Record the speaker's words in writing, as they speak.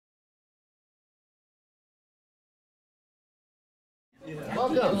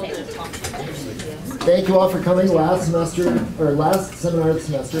Welcome. Thank you all for coming last semester, or last seminar of the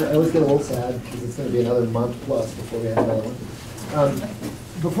semester. I always get a little sad because it's going to be another month plus before we have another one.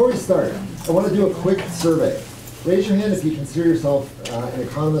 Before we start, I want to do a quick survey. Raise your hand if you consider yourself an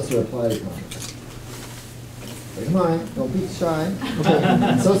economist or applied economist. Raise your mind, don't be shy.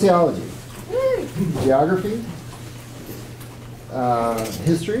 Okay. Sociology, geography,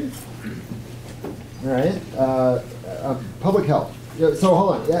 history, all right, public health. So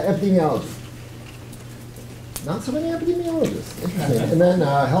hold on, epidemiology. Not so many epidemiologists, interesting. And then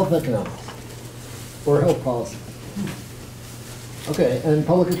health economics, or health policy. Okay, and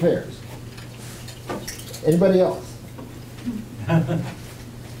public affairs. Anybody else?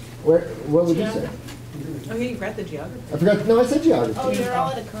 What would you say? Oh, yeah, you read the geography. I forgot, no, I said geography. Oh, you're all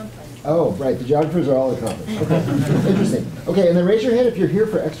at a conference. Oh, right, the geographers are all at a conference. Okay, interesting. Okay, and then raise your hand if you're here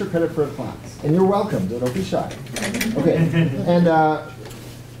for extra credit for a class. And you're welcome, so don't be shy. Okay, and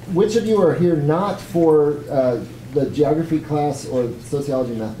which of you are here not for the geography class or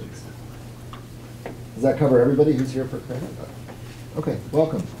sociology methods? Does that cover everybody who's here for credit? Okay,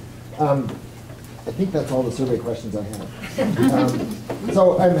 welcome. I think that's all the survey questions I have.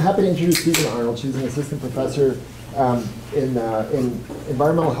 So I'm happy to introduce Susan Arnold. She's an assistant professor in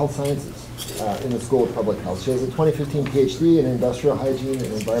environmental health sciences in the School of Public Health. She has a 2015 PhD in industrial hygiene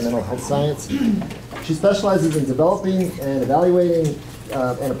and environmental health science. She specializes in developing and evaluating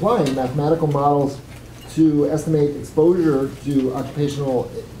and applying mathematical models to estimate exposure to occupational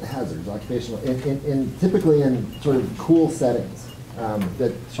hazards, typically in sort of cool settings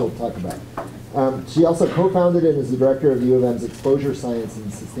that she'll talk about. She also co-founded and is the director of the U of M's Exposure Science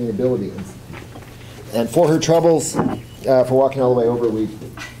and Sustainability Institute. And for her troubles, for walking all the way over, we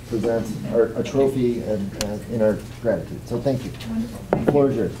present a trophy and in our gratitude. So thank you. The floor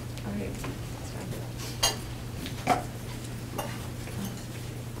is yours.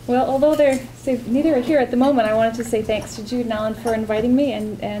 Well, although neither are here at the moment, I wanted to say thanks to Jude and Alan for inviting me,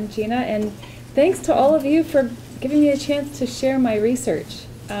 and Gina, and thanks to all of you for giving me a chance to share my research.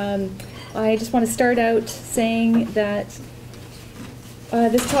 I just want to start out saying that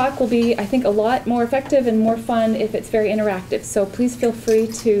this talk will be, I think, a lot more effective and more fun if it's very interactive. So please feel free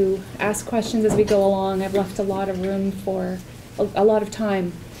to ask questions as we go along. I've left a lot of room for a lot of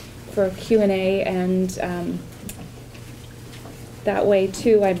time for Q&A, and that way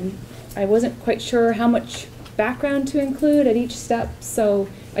too I wasn't quite sure how much background to include at each step. So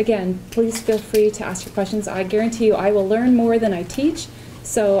again, please feel free to ask your questions. I guarantee you I will learn more than I teach.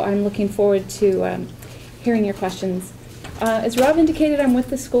 So I'm looking forward to hearing your questions. As Rob indicated, I'm with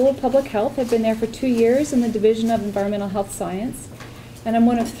the School of Public Health. I've been there for 2 years in the Division of Environmental Health Science, and I'm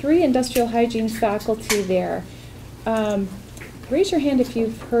one of 3 industrial hygiene faculty there. Raise your hand if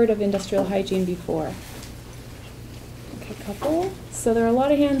you've heard of industrial hygiene before. Okay, a couple. So there are a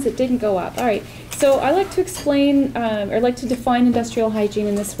lot of hands that didn't go up. All right, so I like to explain, or like to define industrial hygiene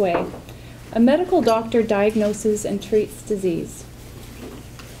in this way. A medical doctor diagnoses and treats disease.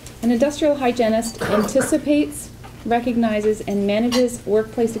 An industrial hygienist anticipates, recognizes, and manages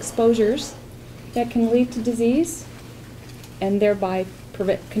workplace exposures that can lead to disease, and thereby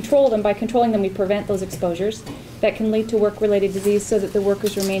control them. By controlling them, we prevent those exposures that can lead to work-related disease so that the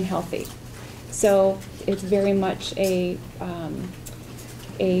workers remain healthy. So it's very much a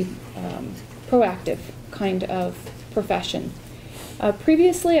proactive kind of profession.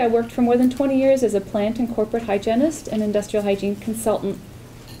 Previously, I worked for more than 20 years as a plant and corporate hygienist and industrial hygiene consultant.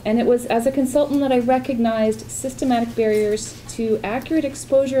 And it was as a consultant that I recognized systematic barriers to accurate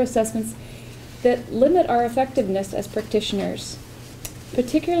exposure assessments that limit our effectiveness as practitioners,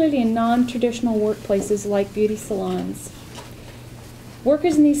 particularly in non-traditional workplaces like beauty salons.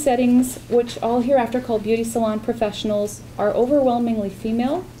 Workers in these settings, which I'll hereafter call beauty salon professionals, are overwhelmingly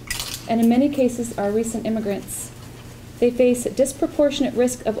female, and in many cases are recent immigrants. They face a disproportionate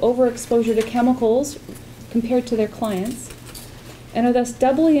risk of overexposure to chemicals compared to their clients, and are thus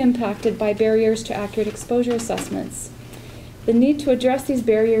doubly impacted by barriers to accurate exposure assessments. The need to address these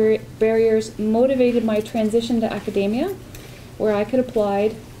barriers motivated my transition to academia, where I could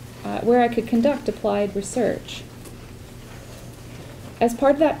conduct applied research. As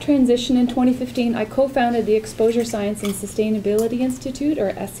part of that transition in 2015, I co-founded the Exposure Science and Sustainability Institute,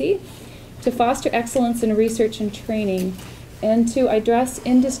 or ESSI, to foster excellence in research and training, and to address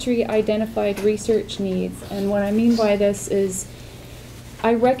industry-identified research needs. And what I mean by this is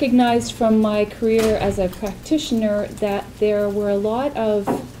I recognized from my career as a practitioner that there were a lot of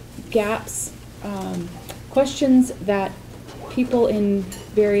gaps, questions that people in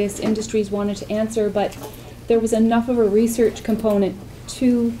various industries wanted to answer, but there was enough of a research component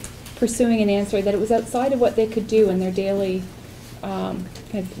to pursuing an answer that it was outside of what they could do in their daily kind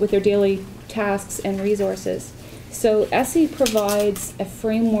of with their daily tasks and resources. So ESSI provides a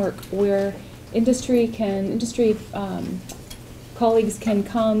framework where industry colleagues can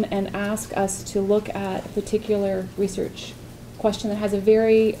come and ask us to look at a particular research question that has a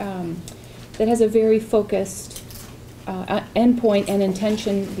very focused endpoint and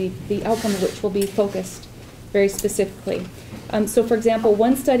intention, the outcome of which will be focused very specifically. So for example,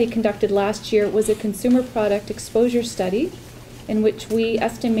 one study conducted last year was a consumer product exposure study in which we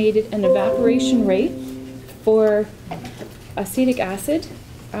estimated an evaporation rate for acetic acid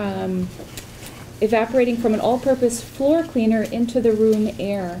evaporating from an all-purpose floor cleaner into the room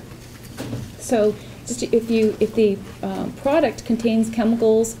air. So just if the product contains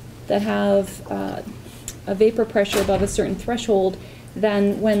chemicals that have a vapor pressure above a certain threshold,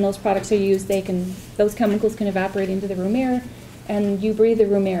 then when those products are used, those chemicals can evaporate into the room air, and you breathe the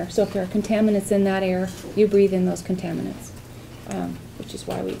room air. So if there are contaminants in that air, you breathe in those contaminants, which is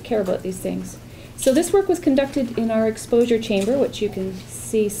why we care about these things. So this work was conducted in our exposure chamber, which you can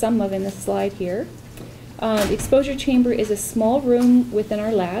see some of in this slide here. The exposure chamber is a small room within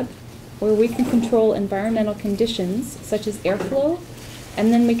our lab where we can control environmental conditions such as airflow,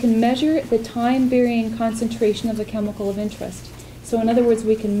 and then we can measure the time-varying concentration of the chemical of interest. So in other words,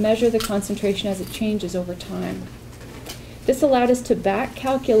 we can measure the concentration as it changes over time. This allowed us to back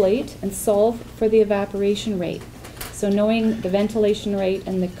calculate and solve for the evaporation rate. So knowing the ventilation rate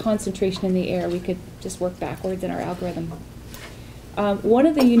and the concentration in the air, we could just work backwards in our algorithm. One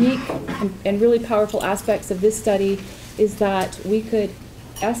of the unique and really powerful aspects of this study is that we could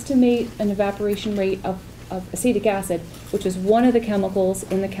estimate an evaporation rate of acetic acid, which is one of the chemicals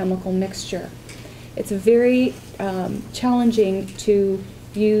in the chemical mixture. It's very challenging to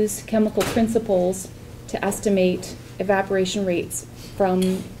use chemical principles to estimate evaporation rates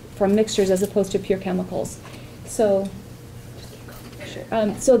from mixtures as opposed to pure chemicals. So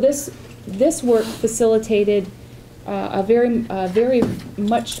this work facilitated a very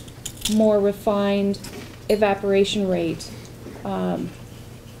much more refined evaporation rate,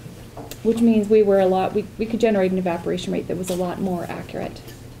 which means we could generate an evaporation rate that was a lot more accurate.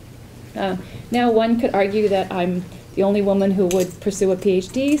 Now one could argue that I'm the only woman who would pursue a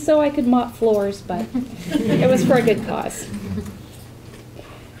PhD, so I could mop floors, but it was for a good cause.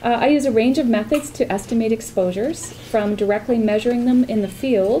 I use a range of methods to estimate exposures, from directly measuring them in the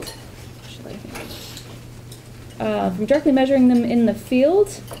field,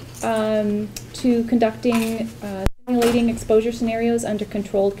 to conducting simulating exposure scenarios under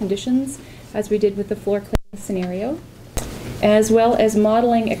controlled conditions, as we did with the floor cleaning scenario, as well as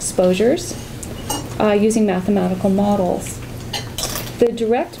modeling exposures using mathematical models. The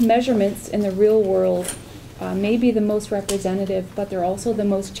direct measurements in the real world may be the most representative, but they're also the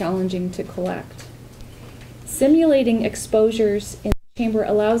most challenging to collect. Simulating exposures in the chamber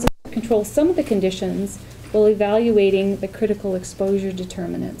allows us to control some of the conditions while evaluating the critical exposure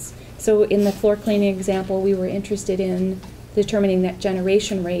determinants. So in the floor cleaning example, we were interested in determining that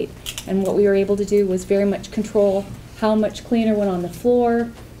generation rate, and what we were able to do was very much control how much cleaner went on the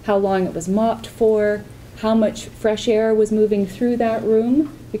floor, how long it was mopped for, how much fresh air was moving through that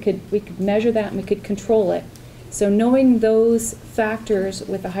room. We could measure that and we could control it. So knowing those factors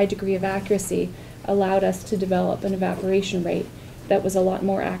with a high degree of accuracy allowed us to develop an evaporation rate that was a lot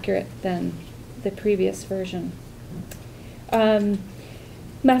more accurate than the previous version.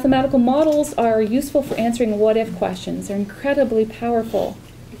 Mathematical models are useful for answering what-if questions. They're incredibly powerful,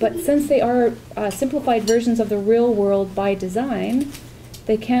 but since they are simplified versions of the real world by design,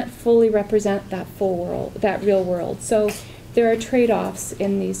 they can't fully represent that real world. So there are trade-offs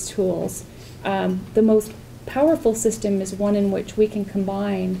in these tools. The most powerful system is one in which we can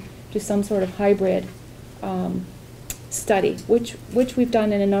combine to some sort of hybrid study, which we've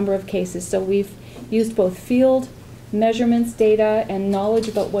done in a number of cases. So we've used both field measurements, data, and knowledge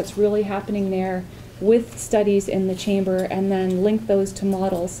about what's really happening there with studies in the chamber, and then link those to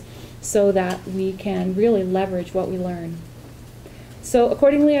models so that we can really leverage what we learn. So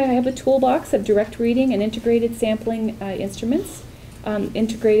accordingly, I have a toolbox of direct reading and integrated sampling instruments.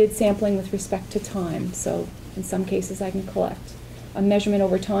 Integrated sampling with respect to time. So in some cases I can collect a measurement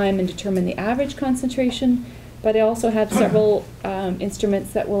over time and determine the average concentration, but I also have several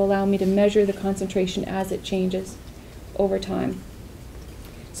instruments that will allow me to measure the concentration as it changes over time.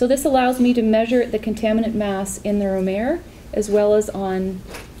 So this allows me to measure the contaminant mass in the room air as well as on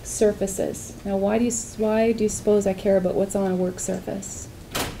surfaces. Now why do you suppose I care about what's on a work surface?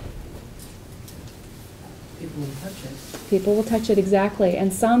 People will touch it. People will touch it, exactly.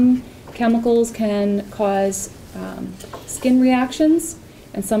 And some chemicals can cause skin reactions,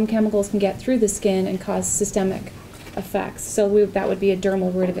 and some chemicals can get through the skin and cause systemic effects. So that would be a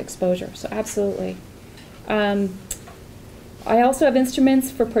dermal route of exposure. So absolutely. I also have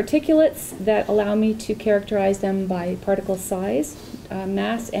instruments for particulates that allow me to characterize them by particle size,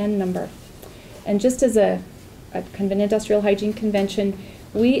 mass, and number. And just as a kind of an industrial hygiene convention,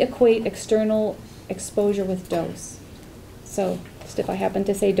 we equate external exposure with dose. So just if I happen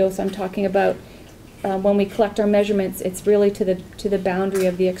to say dose, I'm talking about when we collect our measurements, it's really to the boundary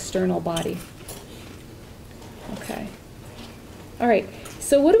of the external body. Okay. All right.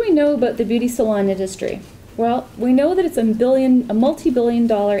 So what do we know about the beauty salon industry? Well, we know that it's a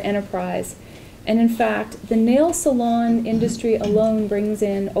multi-billion-dollar enterprise. And in fact, the nail salon industry alone brings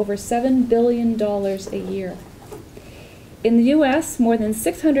in over $7 billion a year. In the US, more than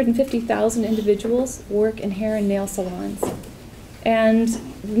 650,000 individuals work in hair and nail salons.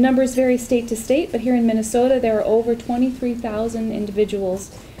 And numbers vary state to state, but here in Minnesota, there are over 23,000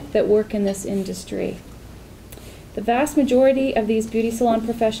 individuals that work in this industry. The vast majority of these beauty salon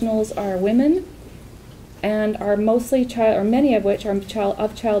professionals are women and are mostly many of which are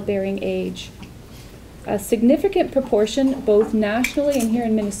of childbearing age. A significant proportion, both nationally and here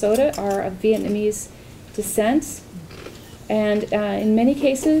in Minnesota, are of Vietnamese descent. And in many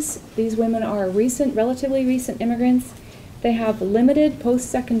cases, these women are relatively recent immigrants. They have limited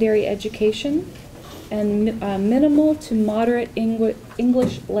post-secondary education and minimal to moderate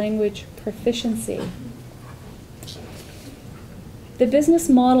English language proficiency. The business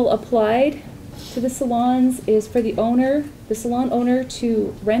model applied to the salons is for the salon owner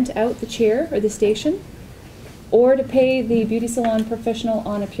to rent out the chair or the station, or to pay the beauty salon professional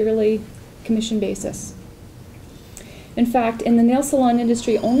on a purely commission basis. In fact, in the nail salon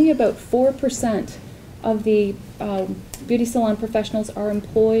industry, only about 4% of the beauty salon professionals are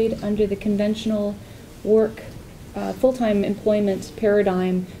employed under the conventional work, full-time employment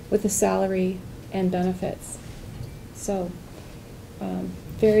paradigm with a salary and benefits. So,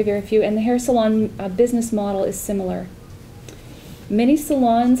 very, very few. And the hair salon business model is similar. Many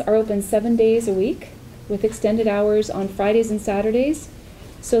salons are open 7 days a week with extended hours on Fridays and Saturdays,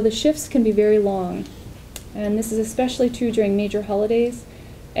 so the shifts can be very long. And this is especially true during major holidays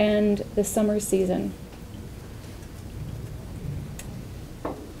and the summer season.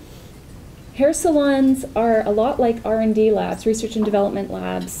 Hair salons are a lot like R&D labs, research and development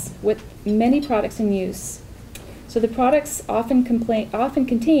labs, with many products in use. So the products often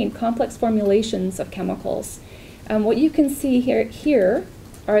contain complex formulations of chemicals. What you can see here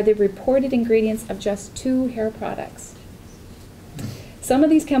are the reported ingredients of just 2 hair products. Some of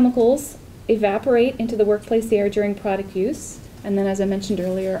these chemicals evaporate into the workplace air during product use, and then, as I mentioned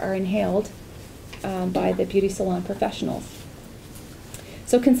earlier, are inhaled by the beauty salon professionals.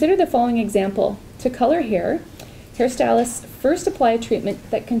 So consider the following example. To color hair, hairstylists first apply a treatment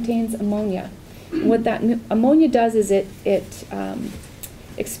that contains ammonia. What that ammonia does is it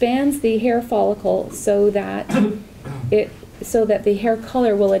expands the hair follicle so that the hair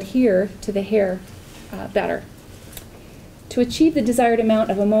color will adhere to the hair better. To achieve the desired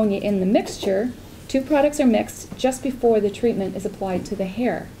amount of ammonia in the mixture, 2 products are mixed just before the treatment is applied to the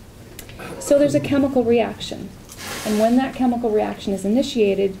hair. So there's a chemical reaction, and when that chemical reaction is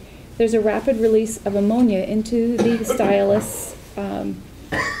initiated, there's a rapid release of ammonia into the stylist's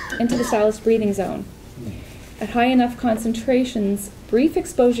breathing zone. At high enough concentrations, brief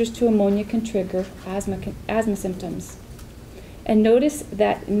exposures to ammonia can trigger asthma symptoms. And notice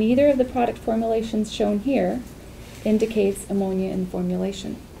that neither of the product formulations shown here indicates ammonia in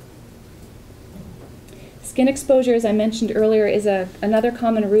formulation. Skin exposure, as I mentioned earlier, is another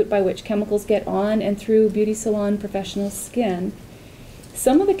common route by which chemicals get on and through beauty salon professionals' skin.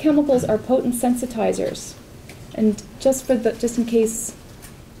 Some of the chemicals are potent sensitizers. And just in case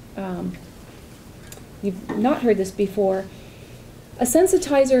you've not heard this before, a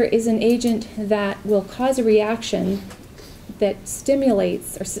sensitizer is an agent that will cause a reaction that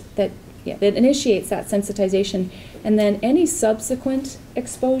stimulates or that initiates that sensitization, and then any subsequent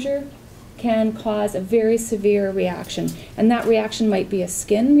exposure can cause a very severe reaction. And that reaction might be a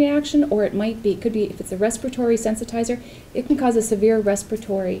skin reaction, or it could be, if it's a respiratory sensitizer, it can cause a severe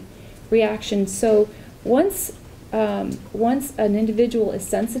respiratory reaction. So once an individual is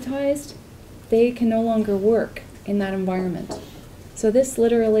sensitized, they can no longer work in that environment. So this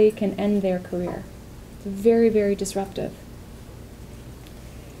literally can end their career. It's very, very disruptive.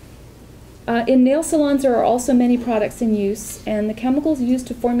 In nail salons, there are also many products in use, and the chemicals used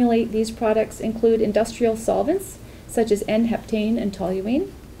to formulate these products include industrial solvents, such as N-heptane and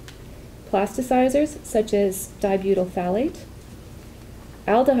toluene, plasticizers, such as dibutyl phthalate,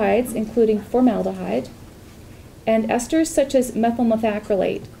 aldehydes, including formaldehyde, and esters, such as methyl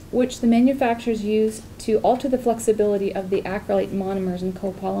methacrylate, which the manufacturers use to alter the flexibility of the acrylate monomers and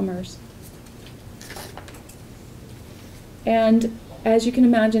copolymers. And as you can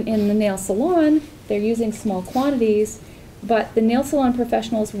imagine, in the nail salon, they're using small quantities, but the nail salon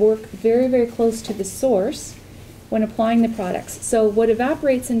professionals work very, very close to the source when applying the products. So what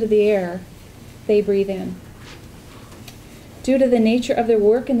evaporates into the air, they breathe in. Due to the nature of their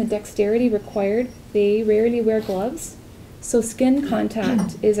work and the dexterity required, they rarely wear gloves, so skin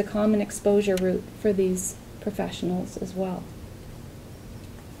contact is a common exposure route for these professionals as well.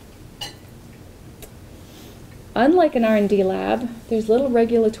 Unlike an R&D lab, there's little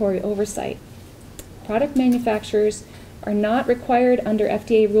regulatory oversight. Product manufacturers are not required under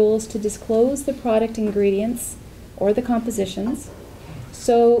FDA rules to disclose the product ingredients or the compositions,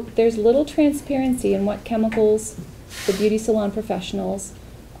 so there's little transparency in what chemicals the beauty salon professionals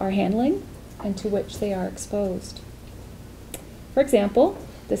are handling and to which they are exposed. For example,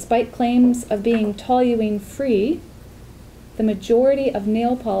 despite claims of being toluene-free, the majority of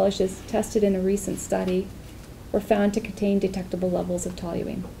nail polishes tested in a recent study were found to contain detectable levels of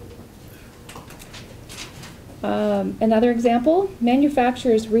toluene. Another example,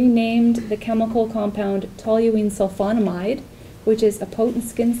 manufacturers renamed the chemical compound toluene sulfonamide, which is a potent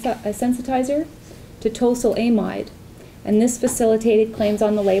skin sensitizer, to tosylamide, and this facilitated claims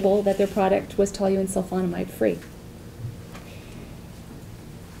on the label that their product was toluene sulfonamide free.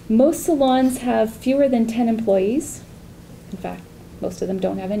 Most salons have fewer than 10 employees. In fact, most of them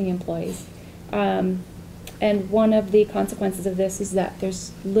don't have any employees. And one of the consequences of this is that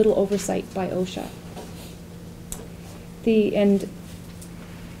there's little oversight by OSHA. And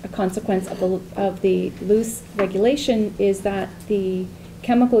a consequence of the loose regulation is that the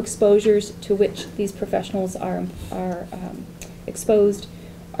chemical exposures to which these professionals are exposed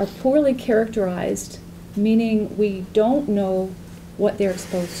are poorly characterized, meaning we don't know what they're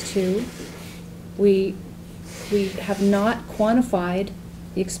exposed to. We have not quantified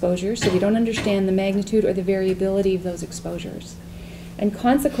the exposure, so we don't understand the magnitude or the variability of those exposures. And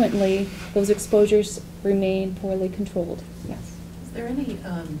consequently, those exposures remain poorly controlled. Yes? Is there any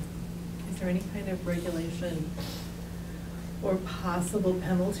kind of regulation or possible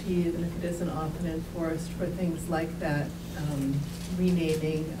penalty, even if it isn't often enforced, for things like that,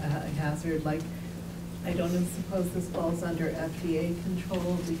 renaming a hazard? Like, I don't suppose this falls under FDA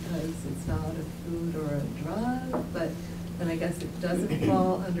control because it's not a food or a drug, but then I guess it doesn't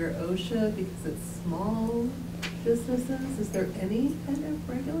fall under OSHA because it's small businesses. Is there any kind of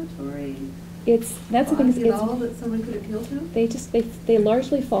regulatory That's the thing. at all that someone could appeal to? They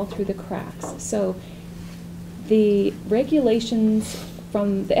largely fall through the cracks. So the regulations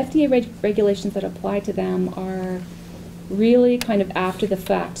from the FDA regulations that apply to them are really kind of after the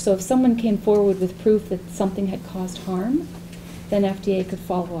fact. So if someone came forward with proof that something had caused harm, then FDA could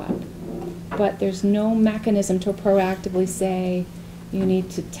follow up. But there's no mechanism to proactively say you need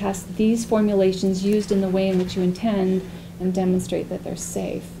to test these formulations used in the way in which you intend and demonstrate that they're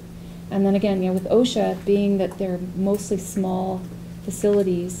safe. And then again, with OSHA, being that they're mostly small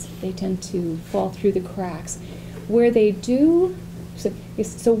facilities, they tend to fall through the cracks. Where they do,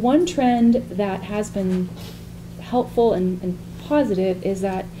 so one trend that has been helpful and positive is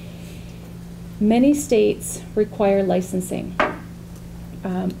that many states require licensing.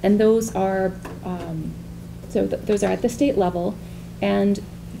 And those are, those are at the state level, and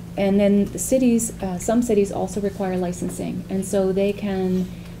then the cities, some cities also require licensing, and so they can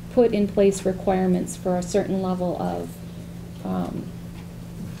put in place requirements for a certain level of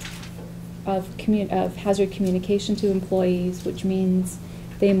hazard communication to employees, which means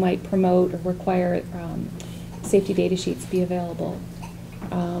they might promote or require safety data sheets be available.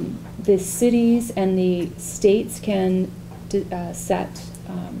 The cities and the states can set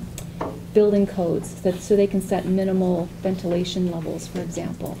building codes so they can set minimal ventilation levels, for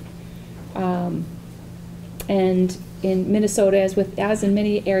example. And in Minnesota, as in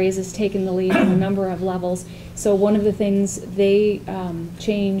many areas, has taken the lead on a number of levels. So one of the things they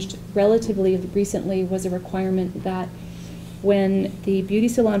changed relatively recently was a requirement that when the beauty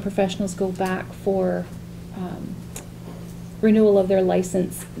salon professionals go back for renewal of their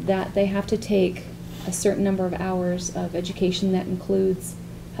license, that they have to take a certain number of hours of education that includes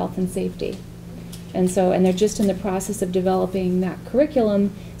health and safety. And they're just in the process of developing that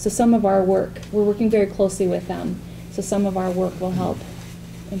curriculum. So some of our work, we're working very closely with them. So some of our work will help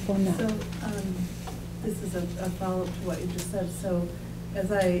inform that. So this is a follow-up to what you just said. So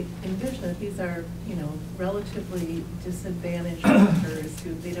as I envision it, these are, relatively disadvantaged workers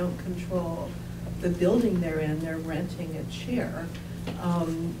who they don't control the building they're in. They're renting a chair.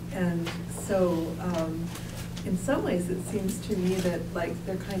 And so in some ways, it seems to me that like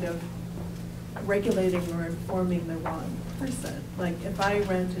they're kind of regulating or informing the wrong person. Like if I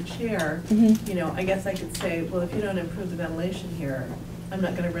rent a chair, you know, I guess I could say, well, if you don't improve the ventilation here, I'm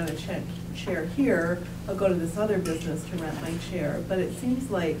not going to rent a chair here. I'll go to this other business to rent my chair. But it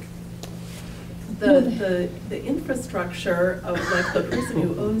seems like the infrastructure of like the person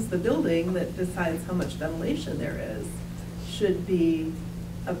who owns the building that decides how much ventilation there is should be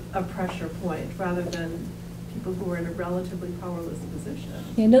a pressure point rather than people who are in a relatively powerless position.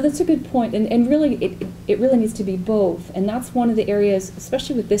 Yeah, no, that's a good point. And really, it really needs to be both. And that's one of the areas,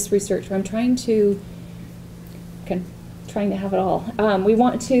 especially with this research, where I'm trying to have it all. We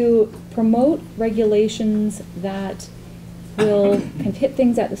want to promote regulations that will hit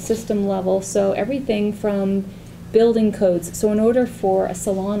things at the system level. So everything from building codes. So in order for a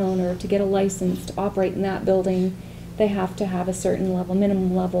salon owner to get a license to operate in that building, they have to have a certain level,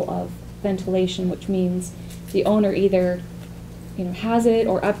 minimum level of ventilation, which means the owner either, you know, has it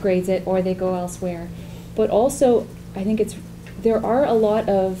or upgrades it, or they go elsewhere. But also, I think there are a lot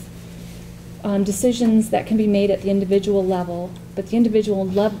of decisions that can be made at the individual level, but the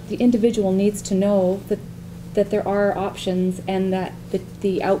individual needs to know that there are options and that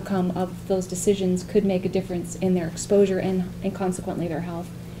the outcome of those decisions could make a difference in their exposure and consequently their health.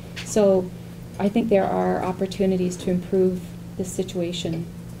 So I think there are opportunities to improve this situation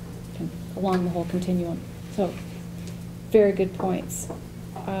along the whole continuum. So very good points.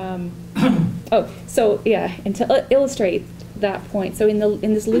 So yeah, and to illustrate that point, so in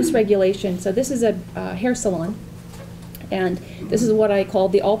this loose regulation, so this is a hair salon, and this is what I call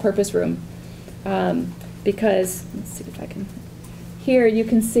the all-purpose room, because let's see if I can. Here you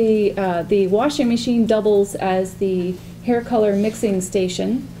can see the washing machine doubles as the hair color mixing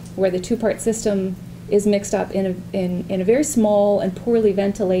station, where the two-part system is mixed up in a very small and poorly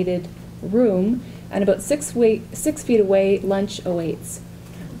ventilated room, and about 6 feet away, lunch awaits.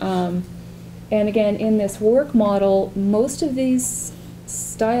 And again, in this work model, most of these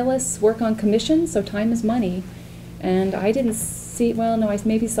stylists work on commission, so time is money. And I didn't see, well, no, I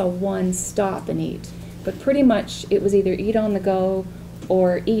maybe saw one stop and eat. But pretty much it was either eat on the go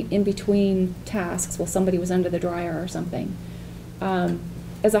or eat in between tasks while somebody was under the dryer or something.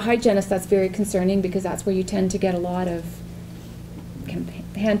 As a hygienist, that's very concerning because that's where you tend to get a lot of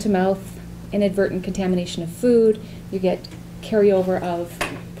hand-to-mouth, inadvertent contamination of food. You get carryover of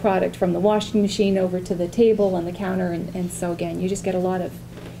product from the washing machine over to the table and the counter, and so again, you just get a lot of,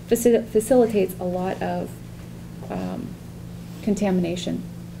 facilitates a lot of contamination.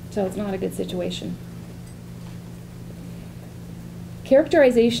 So it's not a good situation.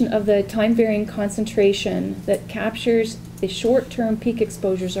 Characterization of the time-varying concentration that captures the short-term peak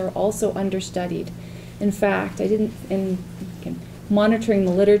exposures are also understudied. In fact, in monitoring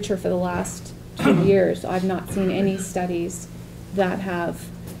the literature for the last 2 years, I've not seen any studies that have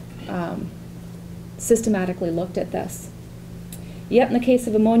systematically looked at this. Yet in the case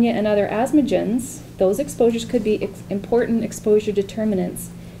of ammonia and other asthmagens, those exposures could be important exposure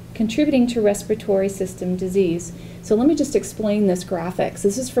determinants contributing to respiratory system disease. So let me just explain this graphics.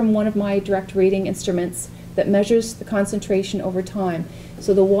 This is from one of my direct reading instruments that measures the concentration over time.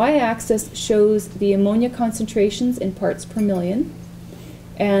 So the y-axis shows the ammonia concentrations in parts per million,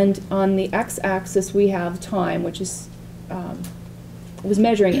 and on the x-axis we have time, which is it was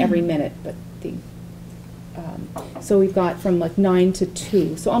measuring every minute, but so we've got from like 9 to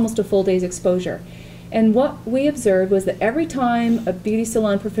 2, so almost a full day's exposure. And what we observed was that every time a beauty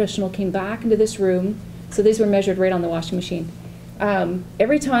salon professional came back into this room, so these were measured right on the washing machine,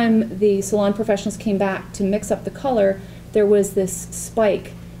 every time the salon professionals came back to mix up the color, there was this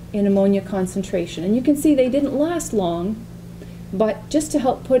spike in ammonia concentration. And you can see they didn't last long, but just to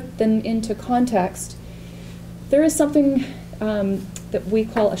help put them into context, there is something that we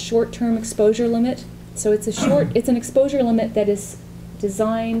call a short-term exposure limit. So it's an exposure limit that is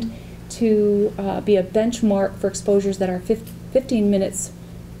designed to be a benchmark for exposures that are 15 minutes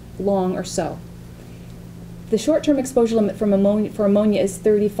long or so. The short-term exposure limit for ammonia is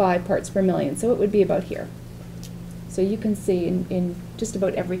 35 parts per million, so it would be about here. So you can see in just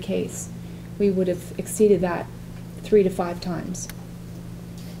about every case, we would have exceeded that 3 to 5 times.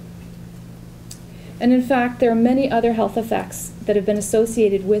 And in fact, there are many other health effects that have been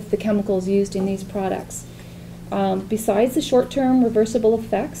associated with the chemicals used in these products. Besides the short-term reversible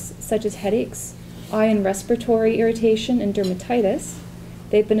effects, such as headaches, eye and respiratory irritation, and dermatitis,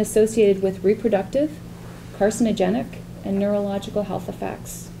 they've been associated with reproductive, carcinogenic, and neurological health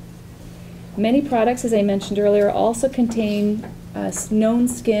effects. Many products, as I mentioned earlier, also contain known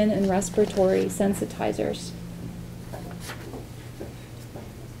skin and respiratory sensitizers.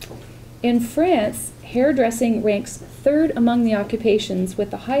 In France, hairdressing ranks third among the occupations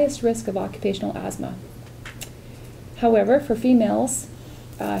with the highest risk of occupational asthma. However, for females,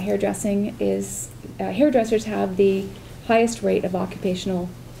 hairdressers have the highest rate of occupational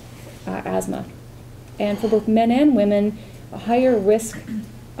asthma. And for both men and women, a higher risk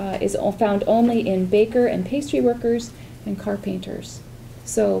is found only in baker and pastry workers and car painters.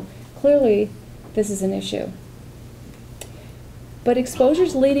 So clearly, this is an issue. But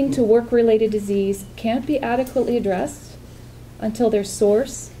exposures leading to work-related disease can't be adequately addressed until their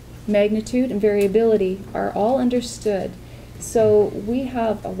source, magnitude, and variability are all understood. So we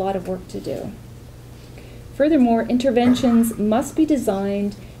have a lot of work to do. Furthermore, interventions must be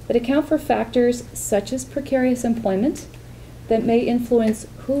designed that account for factors such as precarious employment that may influence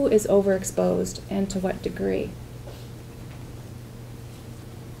who is overexposed and to what degree.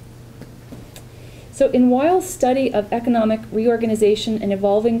 So in Weil's study of economic reorganization and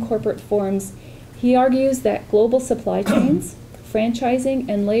evolving corporate forms, he argues that global supply chains, franchising,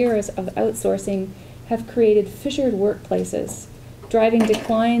 and layers of outsourcing have created fissured workplaces, driving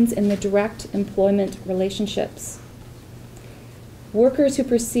declines in the direct employment relationships. Workers who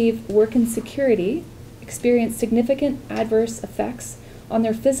perceive work insecurity experience significant adverse effects on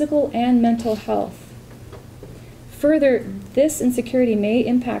their physical and mental health. Further, this insecurity may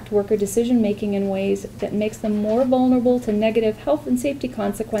impact worker decision-making in ways that makes them more vulnerable to negative health and safety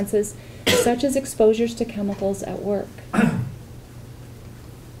consequences, such as exposures to chemicals at work.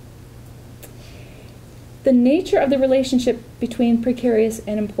 The nature of the relationship between precarious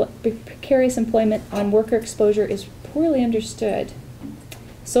employment on worker exposure is poorly understood.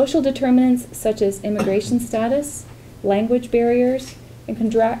 Social determinants such as immigration status, language barriers, and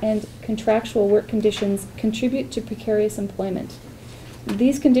contractual work conditions contribute to precarious employment.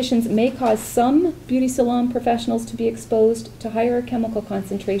 These conditions may cause some beauty salon professionals to be exposed to higher chemical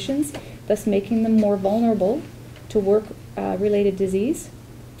concentrations, thus making them more vulnerable to work-related disease.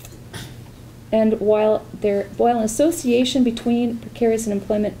 And while an association between precarious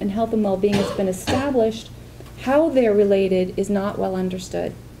employment and health and well-being has been established, how they're related is not well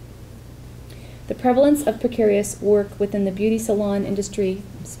understood. The prevalence of precarious work within the beauty salon industry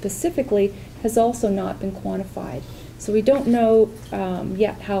specifically has also not been quantified. So we don't know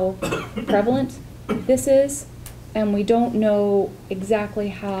yet how prevalent this is, and we don't know exactly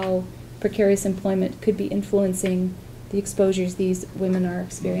how precarious employment could be influencing the exposures these women are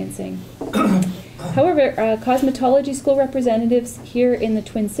experiencing. However, cosmetology school representatives here in the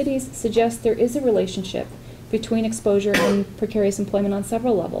Twin Cities suggest there is a relationship between exposure and precarious employment on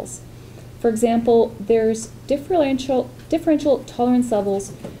several levels. For example, there's differential tolerance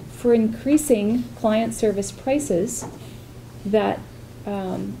levels for increasing client service prices that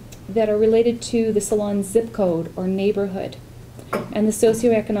are related to the salon's zip code or neighborhood and the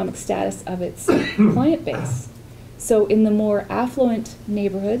socioeconomic status of its client base. So in the more affluent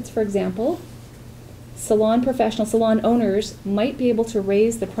neighborhoods, for example, salon owners might be able to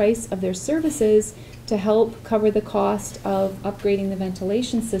raise the price of their services to help cover the cost of upgrading the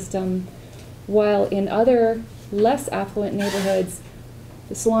ventilation system, while in other less affluent neighborhoods,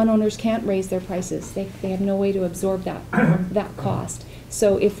 the salon owners can't raise their prices. They have no way to absorb that cost.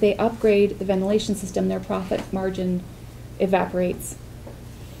 So if they upgrade the ventilation system, their profit margin evaporates.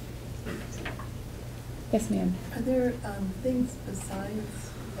 Yes, ma'am. Are there things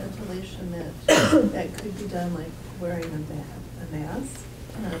besides ventilation that could be done, like wearing a mask?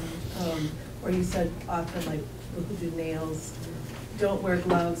 Or you said often, like people who do nails don't wear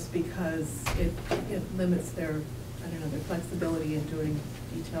gloves because it limits their, I don't know, their flexibility in doing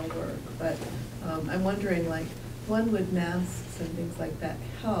detail work. But I'm wondering, like, one, would masks and things like that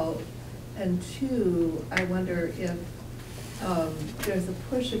help? And two, I wonder if there's a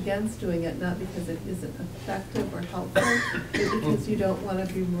push against doing it, not because it isn't effective or helpful, but because you don't want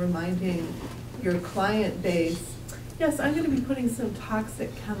to be reminding your client base, yes, I'm going to be putting some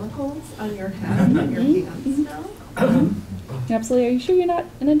toxic chemicals on your head and your hands now. Absolutely. Are you sure you're not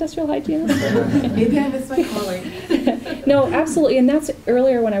an industrial hygienist? Maybe I missed my calling. No, absolutely. And that's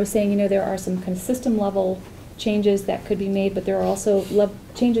earlier when I was saying, there are some kind of system level changes that could be made, but there are also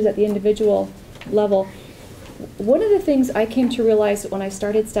changes at the individual level. One of the things I came to realize when I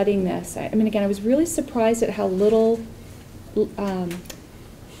started studying this, I was really surprised at how little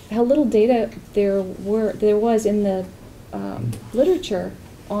data there was in the literature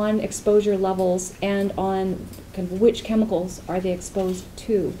on exposure levels and on kind of which chemicals are they exposed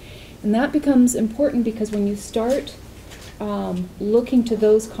to. And that becomes important because when you start looking to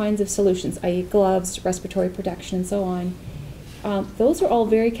those kinds of solutions, i.e. gloves, respiratory protection, and so on, those are all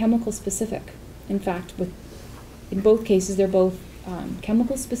very chemical specific. In fact, in both cases, they're both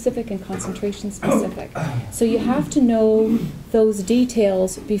chemical specific and concentration specific. So you have to know those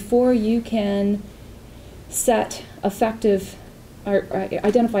details before you can set effective or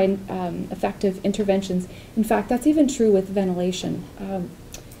identify effective interventions. In fact, that's even true with ventilation. A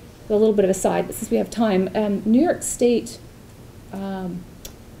little bit of a side, but since we have time, New York State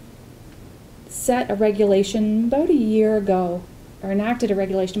set a regulation about a year ago, or enacted a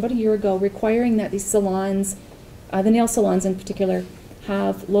regulation about a year ago, requiring that these salons, the nail salons in particular,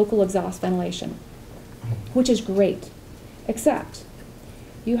 have local exhaust ventilation, which is great, except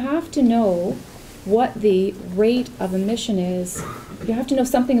you have to know what the rate of emission is. You have to know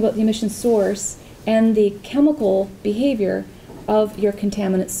something about the emission source and the chemical behavior of your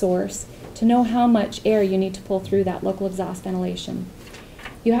contaminant source to know how much air you need to pull through that local exhaust ventilation.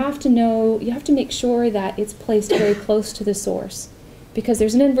 You have to make sure that it's placed very close to the source, because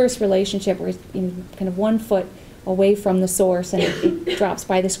there's an inverse relationship where it's kind of 1 foot away from the source and it drops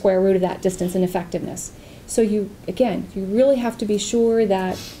by the square root of that distance in effectiveness. So you really have to be sure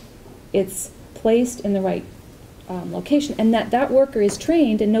that it's placed in the right location, and that worker is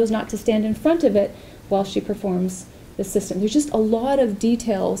trained and knows not to stand in front of it while she performs the system. There's just a lot of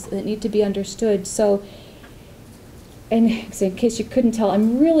details that need to be understood. So, and in case you couldn't tell,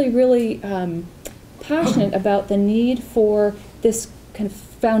 I'm really, really passionate about the need for this kind of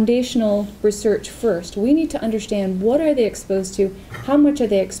foundational research first. We need to understand, what are they exposed to, how much are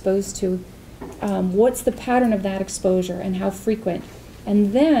they exposed to, what's the pattern of that exposure and how frequent,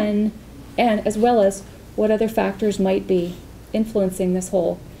 and then, and as well as what other factors might be influencing this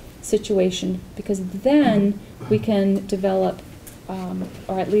whole situation, because then we can develop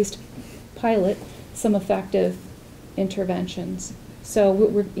or at least pilot some effective interventions. So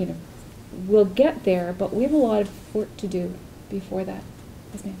we'll get there, but we have a lot of work to do before that.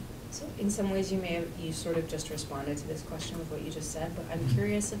 Yes, ma'am. So in some ways you sort of just responded to this question with what you just said, but I'm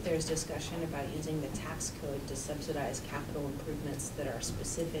curious if there's discussion about using the tax code to subsidize capital improvements that are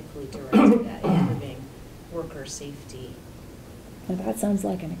specifically directed at improving worker safety. Now that sounds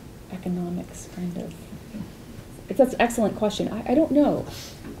like an economics kind of, that's an excellent question. I don't know.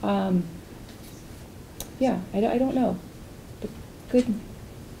 Yeah, I don't know. But good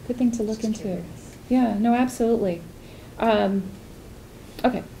thing to look into. Curious. Yeah, no, absolutely.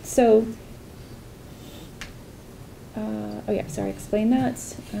 Okay, so, oh yeah, sorry, explain that.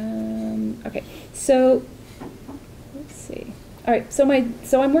 Okay, so, let's see. All right, so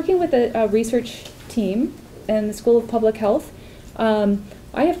I'm working with a research team in the School of Public Health. I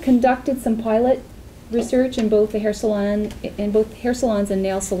have conducted some pilot research in both hair salons and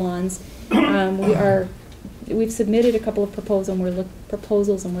nail salons. We've submitted a couple of proposals, and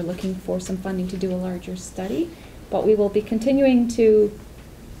we're looking for some funding to do a larger study. But we will be continuing to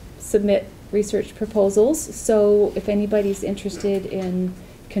submit research proposals. So if anybody's interested in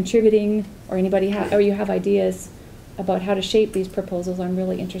contributing, or you have ideas about how to shape these proposals, I'm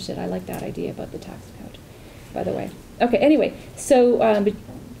really interested. I like that idea about the tax code, by the way. Okay, anyway, so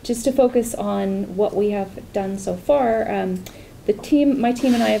just to focus on what we have done so far, my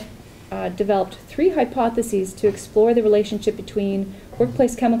team and I have developed 3 hypotheses to explore the relationship between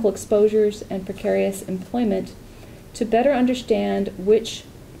workplace chemical exposures and precarious employment, to better understand which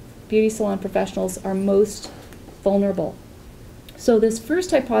beauty salon professionals are most vulnerable. So this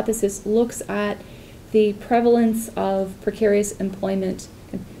first hypothesis looks at the prevalence of precarious employment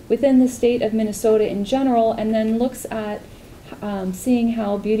within the state of Minnesota in general, and then looks at seeing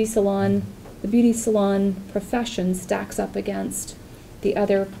how the beauty salon profession stacks up against the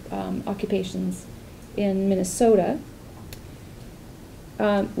other occupations in Minnesota.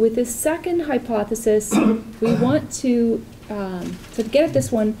 With this second hypothesis, we want to get at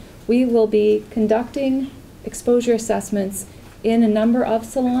this one, we will be conducting exposure assessments in a number of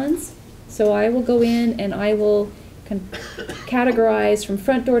salons. So I will go in and I will categorize from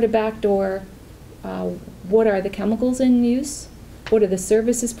front door to back door, what are the chemicals in use, what are the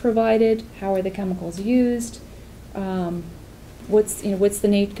services provided, how are the chemicals used, what's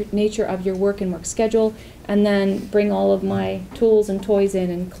the nature of your work and work schedule, and then bring all of my tools and toys in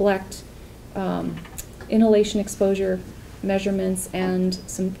and collect inhalation exposure measurements and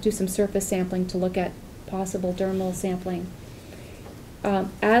do some surface sampling to look at possible dermal sampling.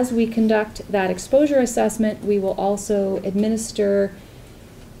 As we conduct that exposure assessment, we will also administer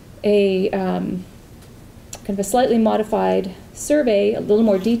a kind of a slightly modified survey, a little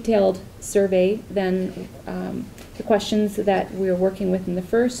more detailed survey than the questions that we were working with in the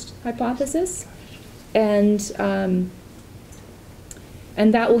first hypothesis, and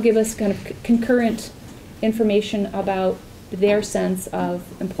that will give us kind of concurrent information about their sense of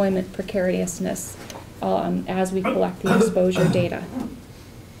employment precariousness as we collect the exposure data.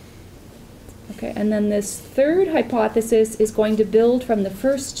 Okay, and then this third hypothesis is going to build from the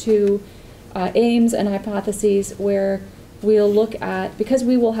first two aims and hypotheses, where we'll look at, because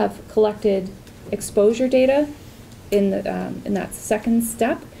we will have collected exposure data in that second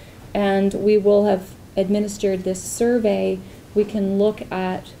step, and we will have administered this survey, we can look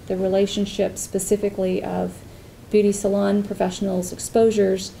at the relationship specifically of beauty salon professionals'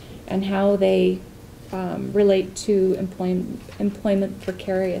 exposures and how they relate to employment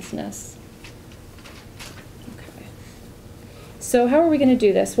precariousness. Okay. So how are we going to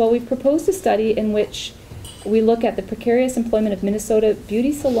do this? Well, we've proposed a study in which we look at the precarious employment of Minnesota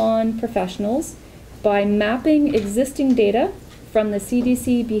beauty salon professionals by mapping existing data from the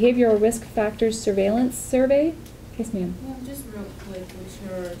CDC Behavioral Risk Factors Surveillance Survey. Yes, ma'am. Yeah, just real quick with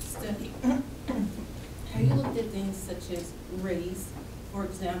your study. Have you looked at things such as race, for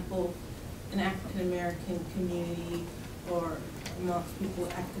example, an African American community or amongst people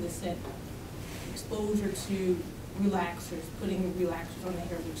with African descent, exposure to relaxers, putting relaxers on the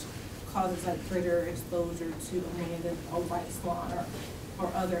hair, which causes like greater exposure to a white salon or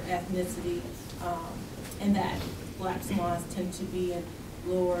other ethnicity, and that black salons tend to be in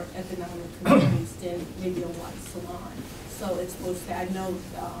lower economic communities than maybe a white salon. So exposed to, I know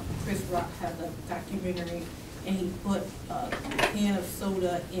Chris Rock has a documentary, and he put a can of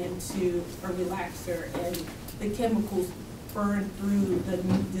soda into a relaxer, and the chemicals burn through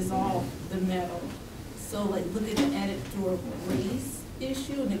dissolve the metal. So like look at the added through a race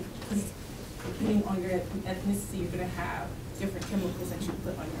issue, and because depending on your ethnicity, you're going to have different chemicals that you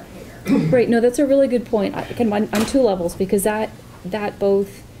put on your hair. Right. No, that's a really good point. On two levels, because that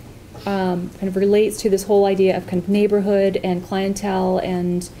both kind of relates to this whole idea of kind of neighborhood and clientele,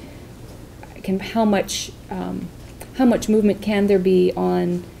 and kind of how much movement can there be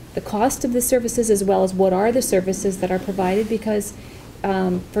on the cost of the services, as well as what are the services that are provided. Because,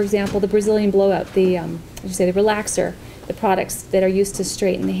 for example, the Brazilian blowout, the relaxer, the products that are used to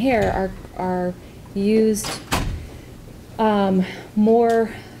straighten the hair are used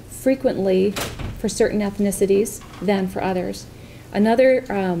more frequently for certain ethnicities than for others. Another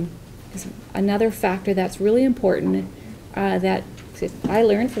factor that's really important that I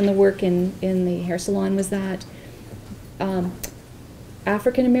learned from the work in the hair salon was that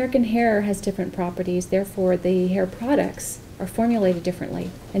African American hair has different properties, therefore the hair products are formulated differently,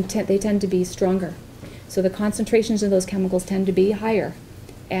 and they tend to be stronger. So the concentrations of those chemicals tend to be higher,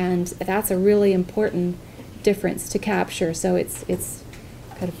 and that's a really important difference to capture. So it's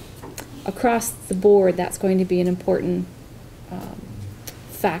kind of across the board, that's going to be an important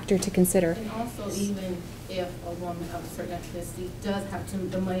factor to consider. And also, even if a woman of a certain ethnicity does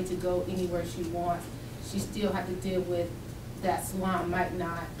have the money to go anywhere she wants, she still has to deal with that salon might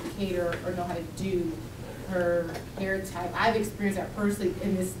not cater or know how to do her hair type. I've experienced that personally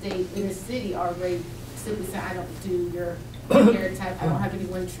in this city already, simply saying, I don't do your hair type, I don't have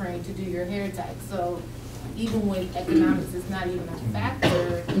anyone trained to do your hair type. So even when economics is not even a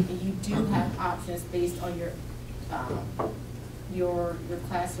factor, and you do have options based on your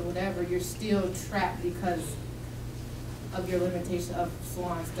class or whatever, you're still trapped because of your limitation of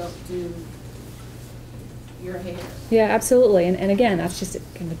salons don't do your hair. Yeah, absolutely. And again, that's just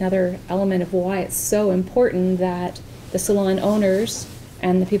kind of another element of why it's so important that the salon owners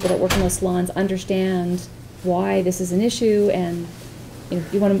and the people that work in those salons understand why this is an issue. And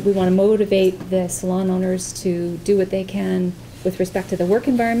we want to motivate the salon owners to do what they can with respect to the work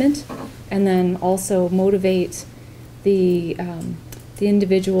environment, and then also motivate the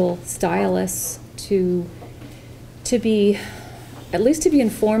individual stylists to be at least to be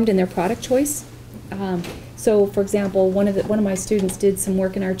informed in their product choice. So, for example, one of my students did some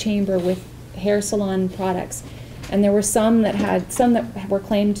work in our chamber with hair salon products, and there were some that were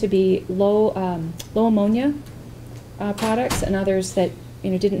claimed to be low ammonia products, and others that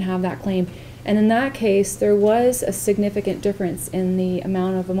didn't have that claim. And in that case, there was a significant difference in the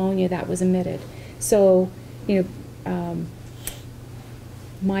amount of ammonia that was emitted. So,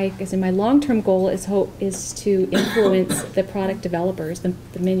 my long-term goal is to influence the product developers, the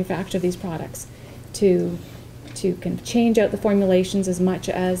manufacturer of these products, to kind of change out the formulations as much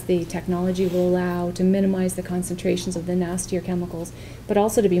as the technology will allow, to minimize the concentrations of the nastier chemicals, but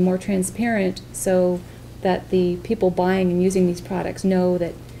also to be more transparent so that the people buying and using these products know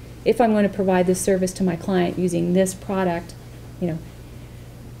that if I'm going to provide this service to my client using this product,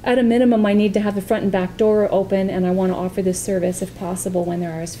 at a minimum I need to have the front and back door open, and I want to offer this service if possible when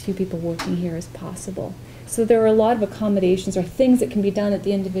there are as few people working here as possible. So there are a lot of accommodations or things that can be done at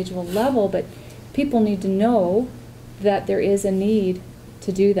the individual level, but people need to know that there is a need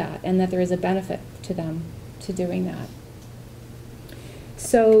to do that, and that there is a benefit to them to doing that.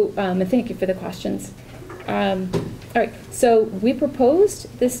 So, and thank you for the questions. All right, so we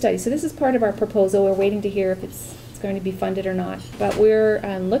proposed this study. So this is part of our proposal. We're waiting to hear if it's going to be funded or not. But we're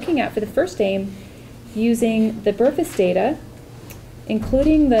looking at, for the first aim, using the BRFIS data,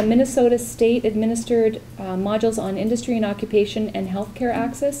 including the Minnesota state-administered modules on industry and occupation and healthcare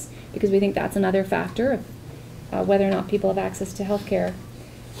access, because we think that's another factor of whether or not people have access to healthcare.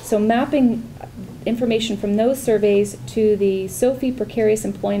 So mapping information from those surveys to the SOFI Precarious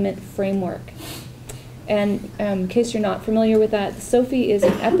Employment Framework. And in case you're not familiar with that, SOFI is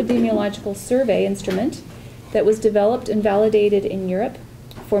an epidemiological survey instrument that was developed and validated in Europe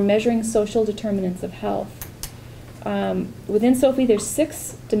for measuring social determinants of health. Within SOFI, there's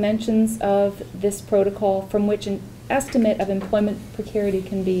 6 dimensions of this protocol from which an estimate of employment precarity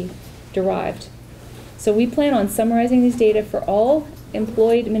can be derived. So we plan on summarizing these data for all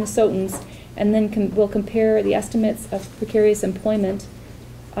employed Minnesotans, and then we'll compare the estimates of precarious employment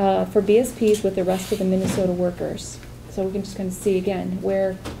for BSPs with the rest of the Minnesota workers. So we can just kind of see again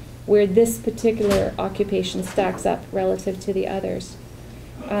where this particular occupation stacks up relative to the others.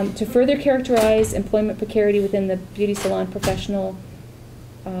 To further characterize employment precarity within the beauty salon professional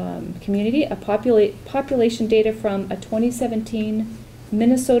community, population data from a 2017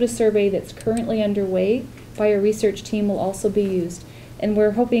 Minnesota survey that's currently underway by a research team will also be used. And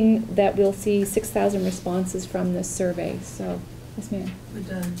we're hoping that we'll see 6,000 responses from this survey. So, yes, ma'am. Would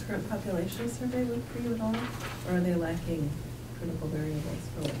the current population survey work for you at all? Or are they lacking critical variables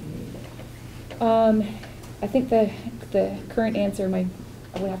for what you need? I think the current answer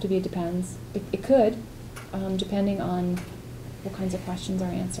would have to be it depends. It could, depending on what kinds of questions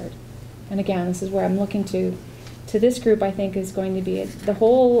are answered. And again, this is where I'm looking to this group. I think is going to be the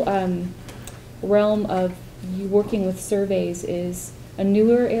whole realm of you working with surveys is a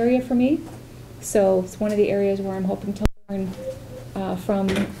newer area for me. So it's one of the areas where I'm hoping to learn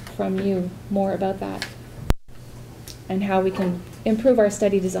from you more about that and how we can improve our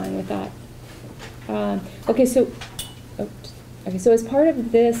study design with that. So as part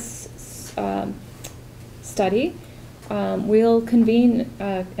of this study, we'll convene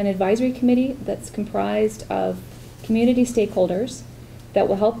an advisory committee that's comprised of community stakeholders that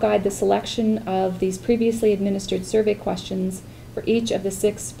will help guide the selection of these previously administered survey questions for each of the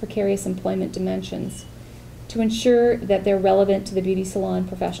 6 precarious employment dimensions to ensure that they're relevant to the beauty salon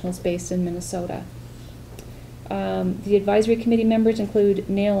professionals based in Minnesota. The advisory committee members include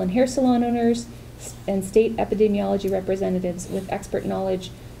nail and hair salon owners and state epidemiology representatives with expert knowledge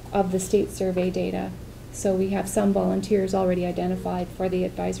of the state survey data. So we have some volunteers already identified for the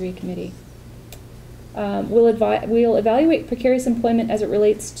advisory committee. We'll evaluate precarious employment as it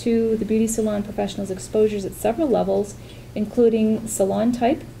relates to the beauty salon professionals' exposures at several levels, including salon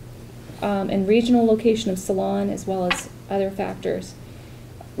type and regional location of salon, as well as other factors.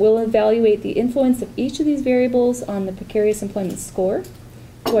 We'll evaluate the influence of each of these variables on the precarious employment score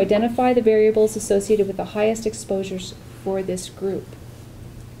to identify the variables associated with the highest exposures for this group.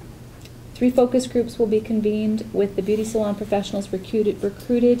 3 focus groups will be convened with the beauty salon professionals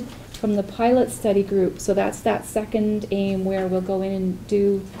recruited from the pilot study group. So that's that second aim where we'll go in and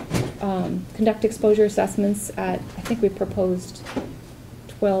do conduct exposure assessments at, I think we proposed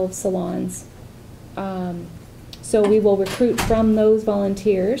 12 salons. So we will recruit from those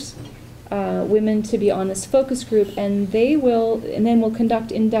volunteers women to be on this focus group, and then we'll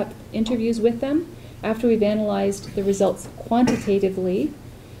conduct in-depth interviews with them after we've analyzed the results quantitatively,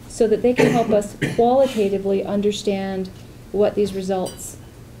 so that they can help us qualitatively understand what these results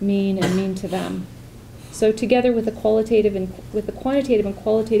mean to them. So together with the quantitative and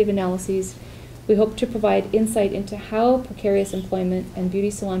qualitative analyses, we hope to provide insight into how precarious employment and beauty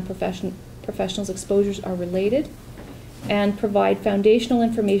salon professionals' exposures are related, and provide foundational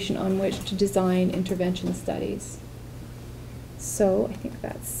information on which to design intervention studies. So I think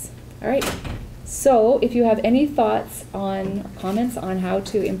that's all right. So if you have any thoughts or comments on how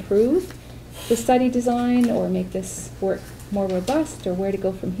to improve the study design or make this work more robust, or where to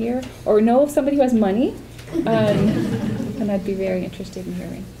go from here, or know of somebody who has money, then I'd be very interested in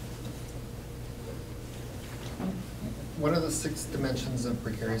hearing. What are the 6 dimensions of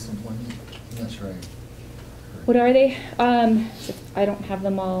precarious employment? I'm not sure. What are they? I don't have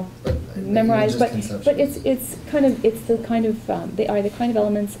them all memorized, but they are the kind of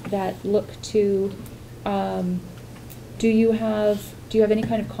elements that look to. Do you have any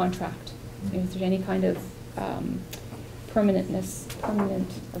kind of contract? Is there any kind of permanent,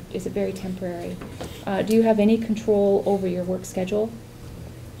 or is it very temporary? Do you have any control over your work schedule?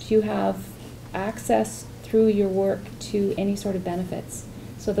 Do you have access through your work to any sort of benefits?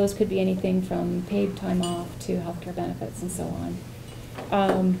 So those could be anything from paid time off to healthcare benefits and so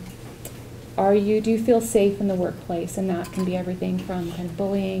on. Do you feel safe in the workplace? And that can be everything from kind of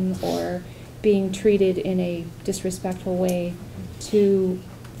bullying or being treated in a disrespectful way to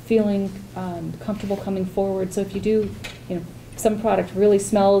feeling comfortable coming forward. So if you do, some product really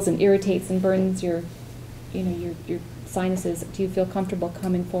smells and irritates and burns your sinuses, do you feel comfortable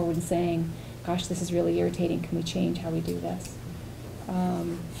coming forward and saying, gosh, this is really irritating, can we change how we do this?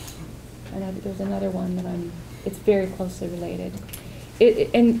 And there's another one that it's very closely related.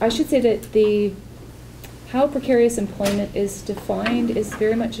 And I should say that how precarious employment is defined is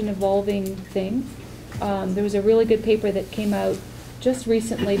very much an evolving thing. There was a really good paper that came out just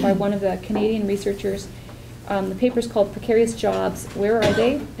recently by one of the Canadian researchers. The paper's called Precarious Jobs, Where Are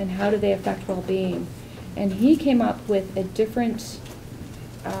They and How Do They Affect Well-Being? And he came up with a different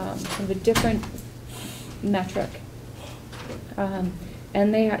metric.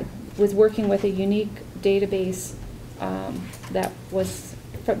 And they was working with a unique database that was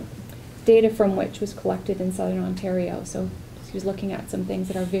data from which was collected in Southern Ontario. So he was looking at some things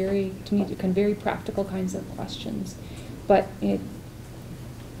that are very practical kinds of questions. But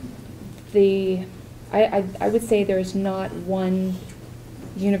I would say there's not one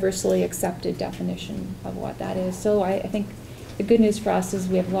universally accepted definition of what that is. So I think the good news for us is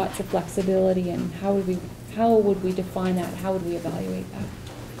we have lots of flexibility, and how would we define that? How would we evaluate that?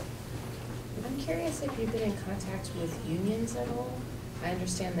 I'm curious if you've been in contact with unions at all. I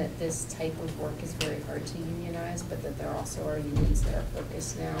understand that this type of work is very hard to unionize, but that there also are unions that are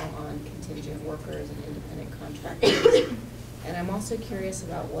focused now on contingent workers and independent contractors. And I'm also curious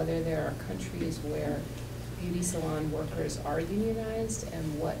about whether there are countries where beauty salon workers are unionized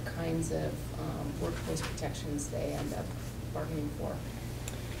and what kinds of workplace protections they end up bargaining for.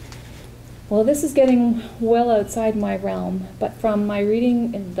 Well, this is getting well outside my realm, but from my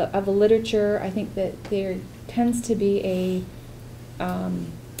reading of the literature, I think that there tends to be a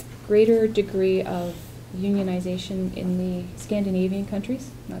greater degree of unionization in the Scandinavian countries,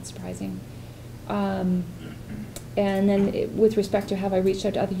 not surprising. And then with respect to have I reached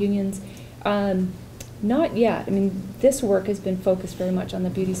out to other unions, not yet. I mean, this work has been focused very much on the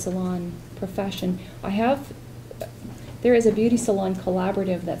beauty salon profession. There is a beauty salon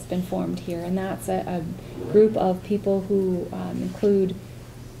collaborative that's been formed here, and that's a group of people who include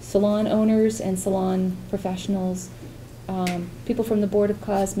salon owners and salon professionals, people from the Board of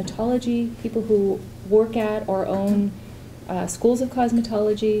Cosmetology, people who work at or own schools of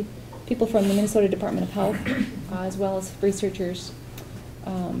cosmetology, people from the Minnesota Department of Health, as well as researchers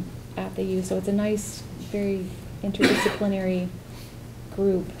at the U. So it's a nice, very interdisciplinary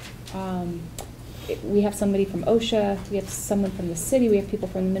group. We have somebody from OSHA, we have someone from the city, we have people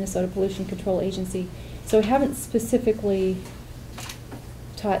from the Minnesota Pollution Control Agency. So we haven't specifically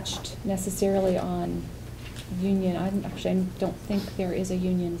touched necessarily on union. I don't think there is a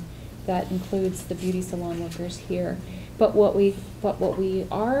union that includes the beauty salon workers here. But what we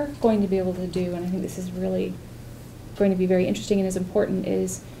are going to be able to do, and I think this is really going to be very interesting and is important,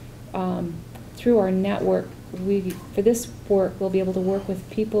 is through our network, for this work, we'll be able to work with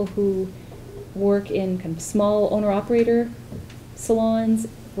people who work in kind of small owner-operator salons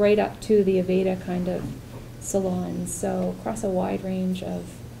right up to the Aveda kind of salons, so across a wide range of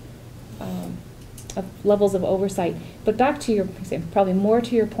levels of oversight. But back to probably more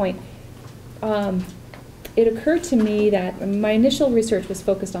to your point, it occurred to me that my initial research was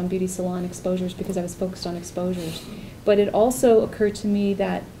focused on beauty salon exposures because I was focused on exposures. But it also occurred to me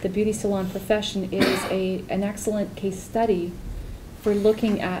that the beauty salon profession is an excellent case study for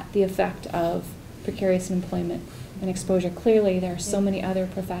looking at the effect of precarious employment and exposure. Clearly, there are so many other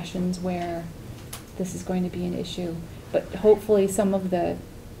professions where this is going to be an issue. But hopefully some of the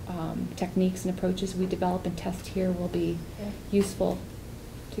techniques and approaches we develop and test here will be useful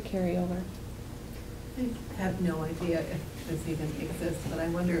to carry over. I have no idea if this even exists, but I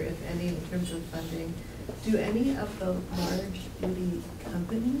wonder if any, in terms of funding, do any of the large beauty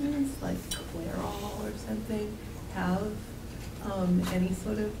companies like Clairol or something have any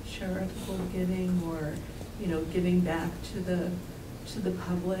sort of charitable giving or, giving back to the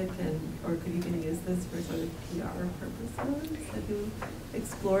public, or could even use this for sort of PR purposes? Have you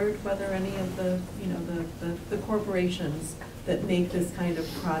explored whether any of the corporations that make this kind of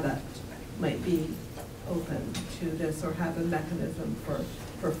product might be open to this or have a mechanism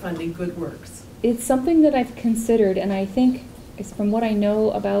for funding good works? It's something that I've considered, and I think from what I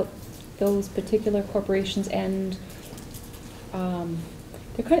know about those particular corporations, and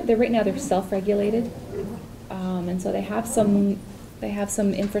they're right now they're self-regulated, and so they have some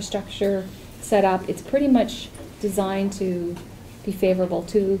infrastructure set up. It's pretty much designed to be favorable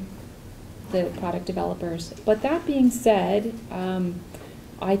to the product developers. But that being said,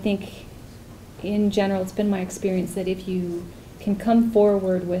 I think in general, it's been my experience that if you can come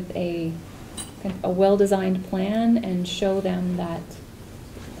forward with a well-designed plan and show them that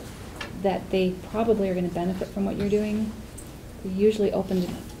they probably are going to benefit from what you're doing, they're usually open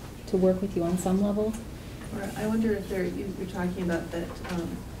to work with you on some level. Or I wonder if you're talking about that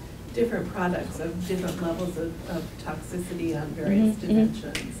different products of different levels of toxicity on various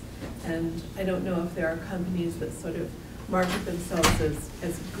dimensions. And I don't know if there are companies that sort of market themselves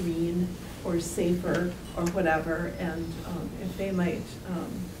as green or safer or whatever, and if they might,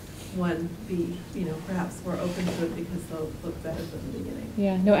 one, be, perhaps more open to it because they'll look better from the beginning.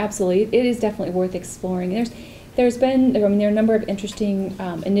 Yeah, no, absolutely. It is definitely worth exploring. There's been, there are a number of interesting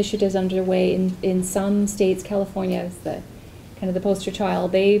initiatives underway in some states. California is the kind of the poster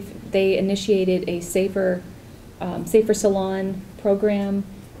child. They initiated a safer salon program.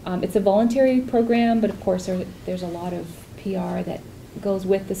 It's a voluntary program, but of course there's a lot of PR that goes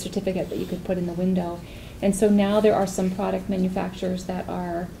with the certificate that you could put in the window. And so now there are some product manufacturers that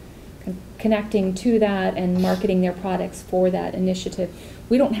are connecting to that and marketing their products for that initiative.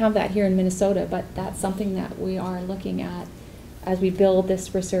 We don't have that here in Minnesota, but that's something that we are looking at as we build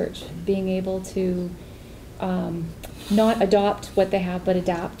this research, being able to not adopt what they have, but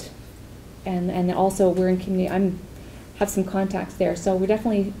adapt. And also we're in community, have some contacts there, so we're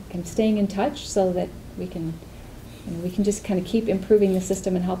definitely kind of staying in touch so that we can just kind of keep improving the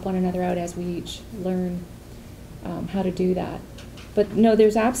system and help one another out as we each learn how to do that. But no,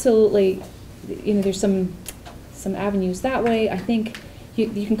 there's absolutely, there's some avenues that way. I think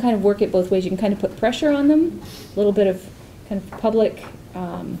you can kind of work it both ways. You can kind of put pressure on them, a little bit of kind of public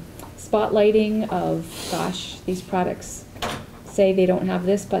spotlighting of, gosh, these products say they don't have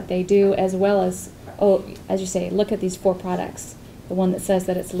this, but they do, as well as, oh, as you say, look at these 4 products. The one that says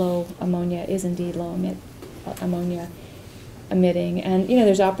that it's low ammonia is indeed low ammonia emitting, and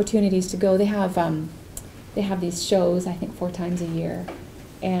there's opportunities to go. They have these shows, I think 4 times a year,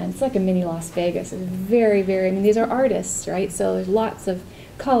 and it's like a mini Las Vegas. It's very, very, I mean, these are artists, right? So there's lots of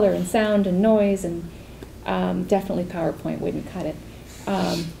color and sound and noise, and definitely PowerPoint wouldn't cut it.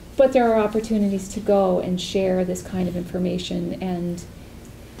 But there are opportunities to go and share this kind of information and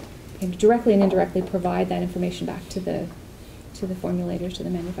directly and indirectly provide that information back to the formulators, to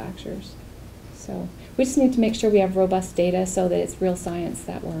the manufacturers. So we just need to make sure we have robust data so that it's real science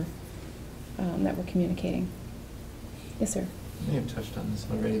that we're communicating. Yes, sir. You may have touched on this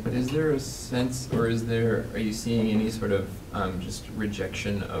already, but is there a sense, or are you seeing any sort of just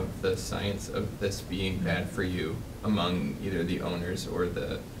rejection of the science of this being bad for you among either the owners or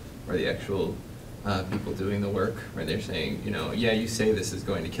the actual people doing the work, where they're saying, yeah, you say this is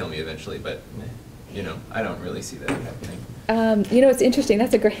going to kill me eventually, but I don't really see that happening. It's interesting.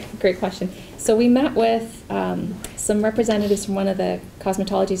 That's a great question. So we met with some representatives from one of the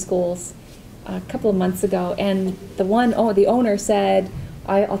cosmetology schools a couple of months ago, and the owner said,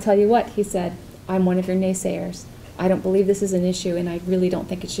 I'll tell you what, he said, I'm one of your naysayers. I don't believe this is an issue, and I really don't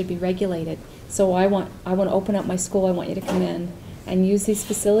think it should be regulated. So I want to open up my school. I want you to come in and use these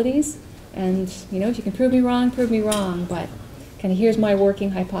facilities, and if you can prove me wrong, but kind of here's my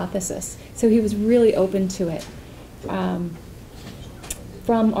working hypothesis. So he was really open to it.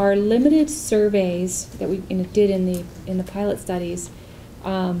 From our limited surveys that we did in the pilot studies,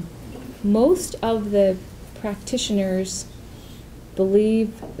 most of the practitioners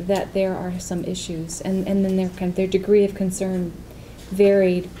believe that there are some issues, and then their degree of concern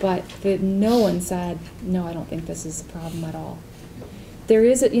varied, but no one said, no, I don't think this is a problem at all. There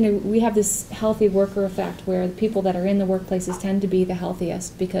is, we have this healthy worker effect where the people that are in the workplaces tend to be the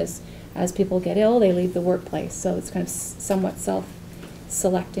healthiest, because as people get ill, they leave the workplace, so it's kind of somewhat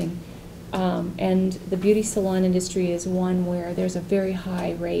self-selecting. And the beauty salon industry is one where there's a very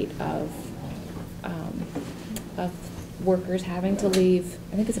high rate of workers having to leave.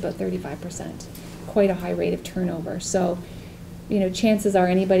 I think it's about 35%, quite a high rate of turnover. So, chances are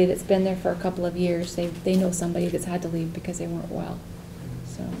anybody that's been there for a couple of years, they know somebody that's had to leave because they weren't well.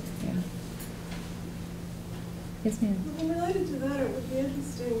 So, yeah. Yes, ma'am. Well, related to that, it would be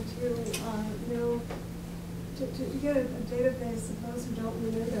interesting to get a database of those who don't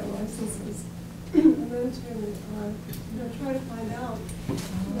renew their licenses, and then to try to find out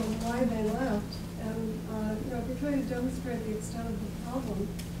why they left, and if you're trying to demonstrate the extent of the problem,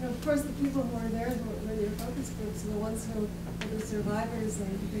 of course the people who are there, who are your focus groups, are the ones who are the survivors, and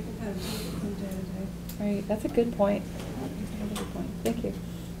they can kind of take it from day to day. Right, that's a good point. That's a good point. Thank you.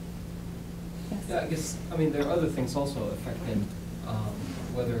 Yes. Yeah, I guess, there are other things also affecting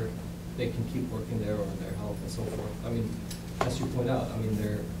whether they can keep working there or their health and so forth. as you point out, I mean,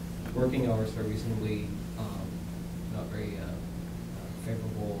 their working hours are reasonably not very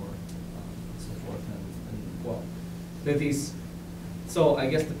favorable or so forth, and well, there are these. So I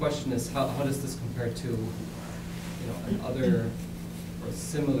guess the question is, how does this compare to, you know, another or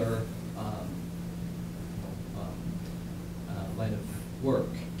similar line of work,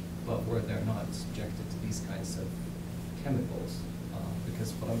 but where they're not subjected to these kinds of chemicals?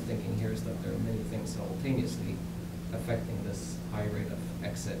 Because what I'm thinking here is that there are many things simultaneously affecting this high rate of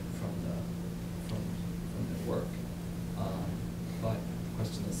exit from the work. But the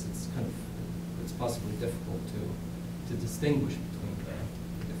question is, it's possibly difficult to distinguish between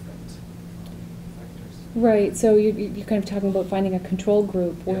the different factors. Right, so you're kind of talking about finding a control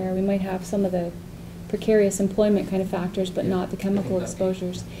group where Yeah. we might have some of the precarious employment kind of factors, but Yeah. not the chemical I think that'd be-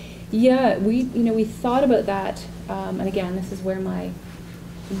 exposures. Yeah, we thought about that, and again, this is where my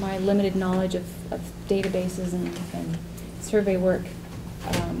limited knowledge of databases and survey work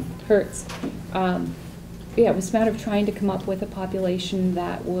hurts. Yeah, it was a matter of trying to come up with a population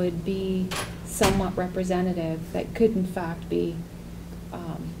that would be somewhat representative, that could in fact be,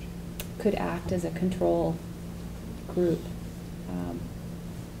 could act as a control group.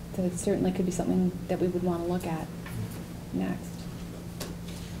 So it certainly could be something that we would want to look at next.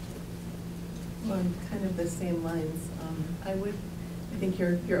 On kind of the same lines, I think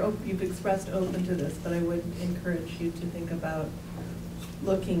you've expressed open to this, but I would encourage you to think about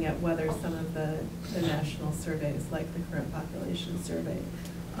looking at whether some of the national surveys, like the current population survey,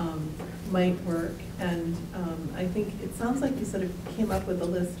 might work. And I think it sounds like you sort of came up with a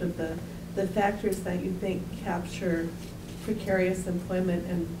list of the factors that you think capture precarious employment,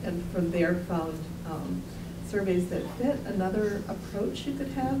 and from there found surveys that fit. Another approach you could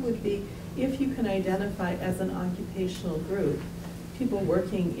have would be, if you can identify as an occupational group people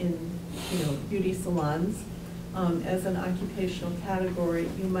working in, beauty salons as an occupational category,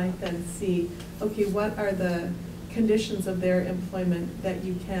 you might then see, okay, what are the conditions of their employment that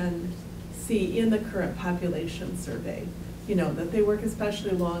you can see in the current population survey? That they work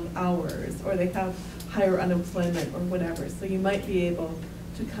especially long hours, or they have higher unemployment, or whatever. So you might be able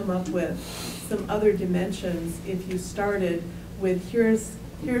to come up with some other dimensions if you started with, here's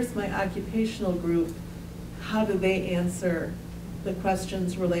my occupational group, how do they answer the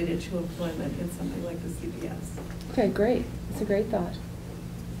questions related to employment in something like the CPS? Okay, great. That's a great thought.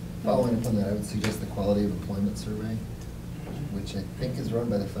 Following up on that, I would suggest the Quality of Employment Survey, which I think is run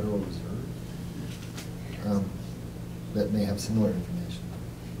by the Federal Reserve, that may have similar information.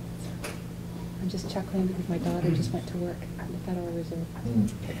 I'm just chuckling because my daughter just went to work at the Federal Reserve.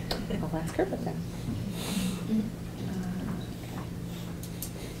 I'll ask her about that.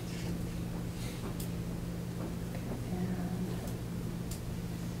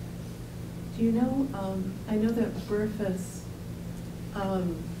 Do you know, I know that BRFIS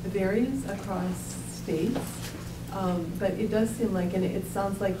varies across states, but it does seem like, and it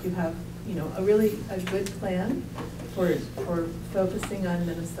sounds like you have, a good plan for focusing on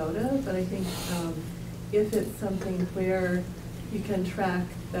Minnesota, but I think if it's something where you can track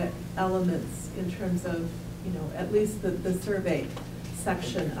the elements in terms of, at least the survey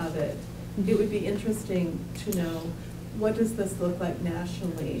section of it, it would be interesting to know, what does this look like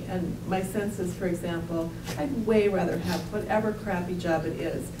nationally? And my sense is, for example, I'd way rather have whatever crappy job it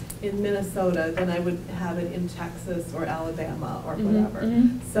is in Minnesota than I would have it in Texas or Alabama or whatever.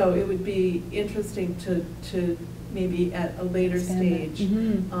 Mhm. So it would be interesting to maybe at a later Expand it. stage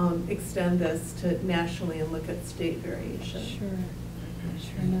Mhm. extend this to nationally and look at state variation.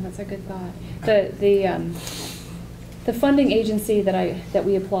 Sure, no, that's a good thought. The funding agency that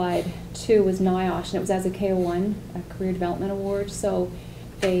we applied to was NIOSH, and it was as a KO1, a Career Development Award. So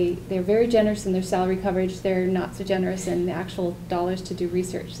they're very generous in their salary coverage. They're not so generous in the actual dollars to do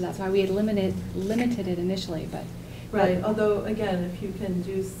research. So that's why we had limited it initially. But Right, although, again, if you can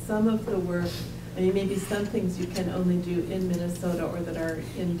do some of the work, maybe some things you can only do in Minnesota or that are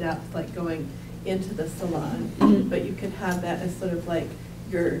in-depth, like going into the salon, Mhm. but you could have that as sort of like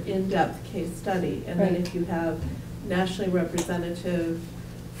your in-depth case study. And then Right. if you have nationally representative,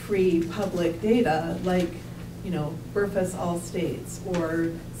 free public data, like, BRFIS all states or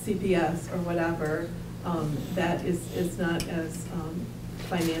CPS or whatever, that is not as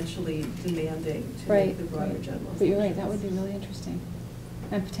financially demanding to right, make the broader right. general. But you're right, that would be really interesting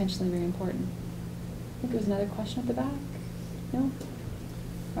and potentially very important. I think there was another question at the back. No?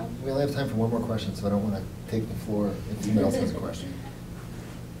 Rob? We only have time for one more question, so I don't want to take the floor if anybody else has a question.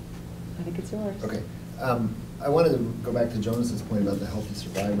 I think it's yours. Okay. I wanted to go back to Jonas's point about the healthy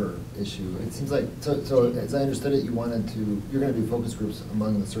survivor issue. It seems like, so as I understood it, you're going to do focus groups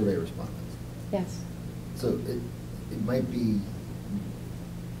among the survey respondents. Yes. So it might be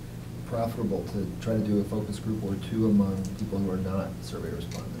profitable to try to do a focus group or two among people who are not survey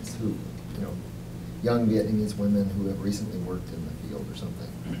respondents, who, you know, young Vietnamese women who have recently worked in the field or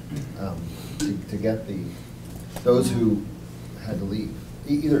something, to get those who had to leave,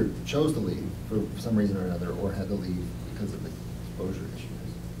 either chose to leave for some reason or another, or had to leave because of the exposure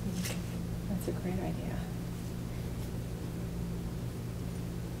issues. That's a great idea.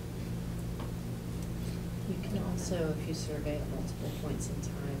 You can also, if you survey at multiple points in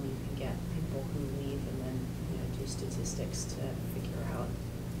time, you can get people who leave and then, you know, do statistics to figure out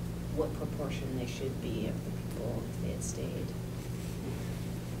what proportion they should be of the people if they had stayed.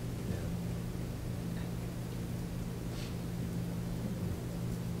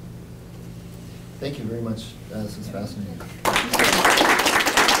 Thank you very much. This is fascinating.